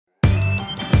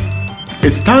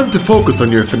It's time to focus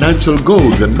on your financial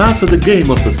goals and master the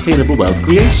game of sustainable wealth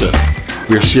creation.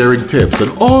 We're sharing tips on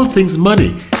all things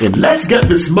money in Let's Get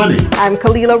This Money. I'm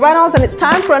Kalila Reynolds, and it's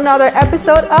time for another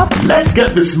episode of Let's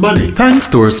Get This Money. Thanks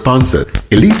to our sponsor,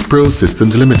 Elite Pro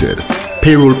Systems Limited.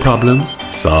 Payroll problems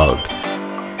solved.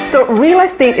 So real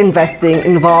estate investing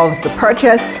involves the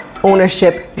purchase,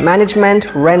 ownership,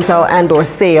 management, rental, and/or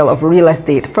sale of real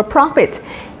estate for profit.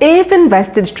 If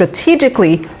invested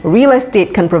strategically, real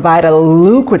estate can provide a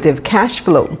lucrative cash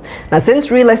flow. Now, since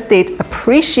real estate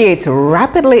appreciates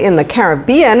rapidly in the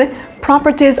Caribbean,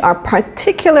 properties are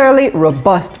particularly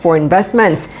robust for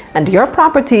investments, and your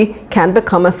property can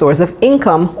become a source of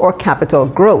income or capital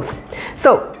growth.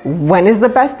 So, when is the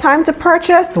best time to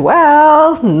purchase?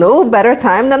 Well, no better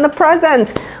time than the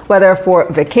present. Whether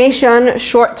for vacation,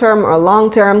 short-term or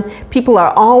long-term, people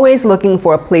are always looking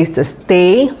for a place to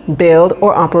stay, build,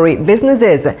 or operate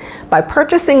businesses. By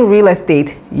purchasing real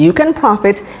estate, you can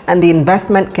profit, and the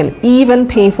investment can even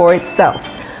pay for itself.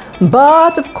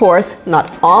 But of course,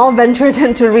 not all ventures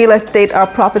into real estate are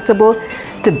profitable.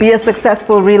 To be a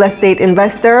successful real estate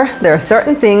investor, there are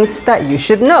certain things that you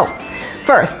should know.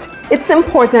 First, it's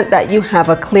important that you have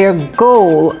a clear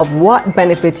goal of what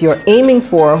benefits you're aiming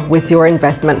for with your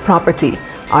investment property.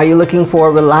 Are you looking for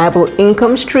a reliable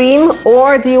income stream,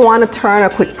 or do you want to turn a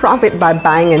quick profit by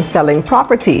buying and selling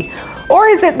property? Or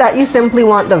is it that you simply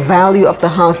want the value of the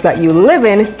house that you live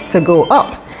in to go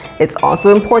up? It's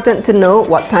also important to know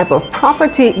what type of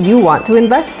property you want to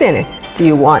invest in. Do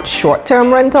you want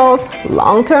short-term rentals,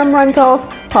 long-term rentals,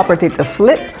 property to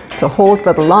flip, to hold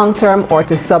for the long term, or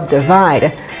to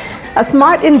subdivide? A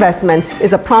smart investment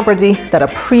is a property that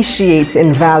appreciates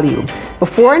in value.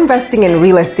 Before investing in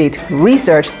real estate,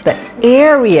 research the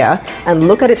area and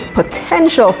look at its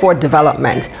potential for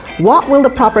development. What will the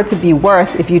property be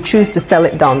worth if you choose to sell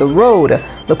it down the road?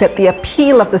 Look at the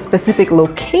appeal of the specific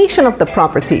location of the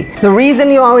property. The reason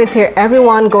you always hear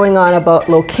everyone going on about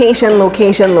location,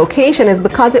 location, location is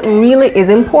because it really is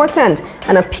important.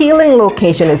 An appealing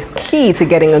location is key to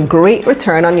getting a great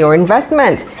return on your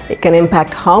investment. It can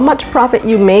impact how much profit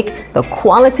you make, the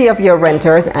quality of your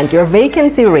renters, and your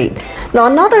vacancy rate. Now,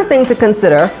 another thing to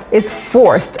consider is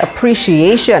forced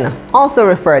appreciation, also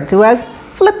referred to as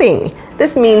flipping.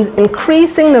 This means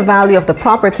increasing the value of the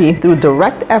property through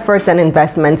direct efforts and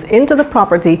investments into the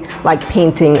property, like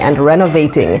painting and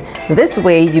renovating. This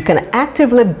way, you can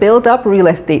actively build up real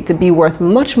estate to be worth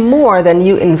much more than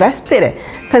you invested.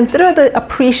 Consider the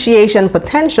appreciation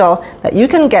potential that you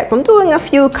can get from doing a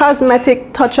few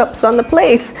cosmetic touch-ups on the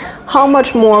place. How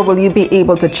much more will you be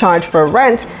able to charge for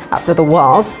rent after the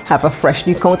walls have a fresh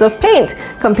new coat of paint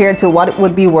compared to what it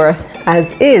would be worth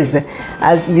as is?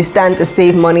 As you stand to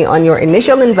save money on your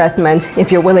initial investment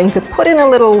if you're willing to put in a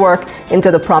little work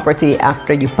into the property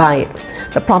after you buy it.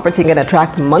 The property can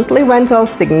attract monthly rentals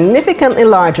significantly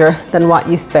larger than what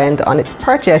you spend on its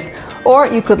purchase, or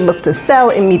you could look to sell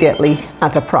immediately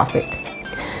at a profit.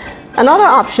 Another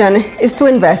option is to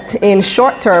invest in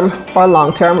short-term or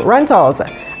long-term rentals.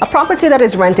 A property that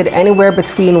is rented anywhere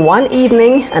between one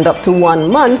evening and up to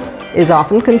 1 month is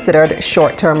often considered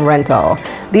short-term rental.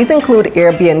 These include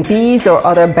Airbnbs or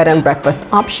other bed and breakfast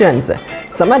options.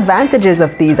 Some advantages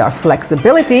of these are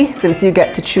flexibility, since you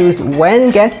get to choose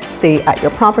when guests stay at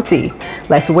your property,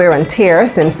 less wear and tear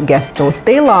since guests don't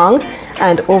stay long,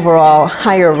 and overall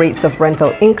higher rates of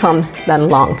rental income than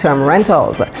long-term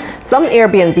rentals. Some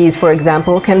Airbnbs, for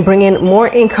example, can bring in more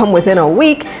income within a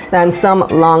week than some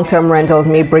long-term rentals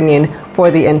may bring in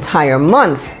for the entire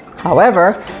month.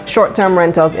 However, short-term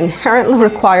rentals inherently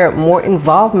require more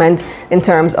involvement in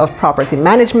terms of property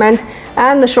management,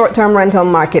 and the short-term rental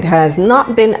market has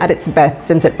not been at its best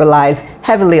since it relies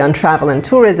heavily on travel and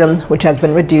tourism, which has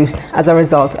been reduced as a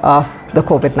result of the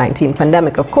COVID-19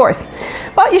 pandemic, of course.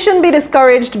 But you shouldn't be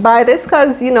discouraged by this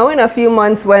because, in a few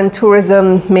months when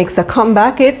tourism makes a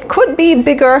comeback, it could be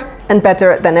bigger and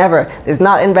better than ever. There's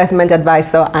not investment advice,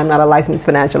 though. I'm not a licensed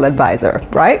financial advisor,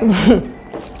 right?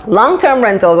 Long-term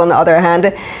rentals, on the other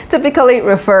hand, typically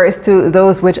refers to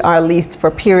those which are leased for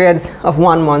periods of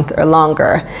 1 month or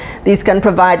longer. These can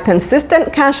provide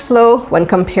consistent cash flow when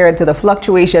compared to the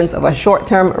fluctuations of a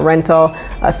short-term rental,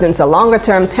 since a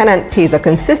longer-term tenant pays a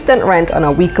consistent rent on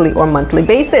a weekly or monthly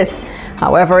basis.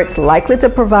 However, it's likely to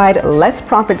provide less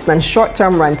profits than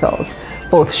short-term rentals.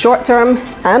 Both short-term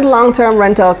and long-term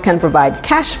rentals can provide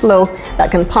cash flow that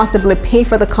can possibly pay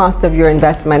for the cost of your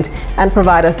investment and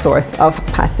provide a source of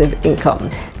passive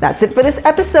income. That's it for this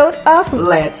episode of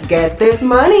Let's Get This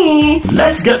Money.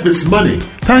 Let's Get This Money.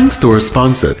 Thanks to our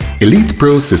sponsor, Elite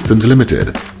Pro Systems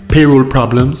Limited. Payroll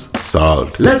problems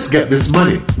solved. Let's get this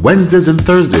money. Wednesdays and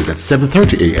Thursdays at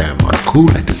 7:30 a.m. on Cool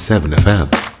 97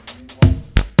 FM.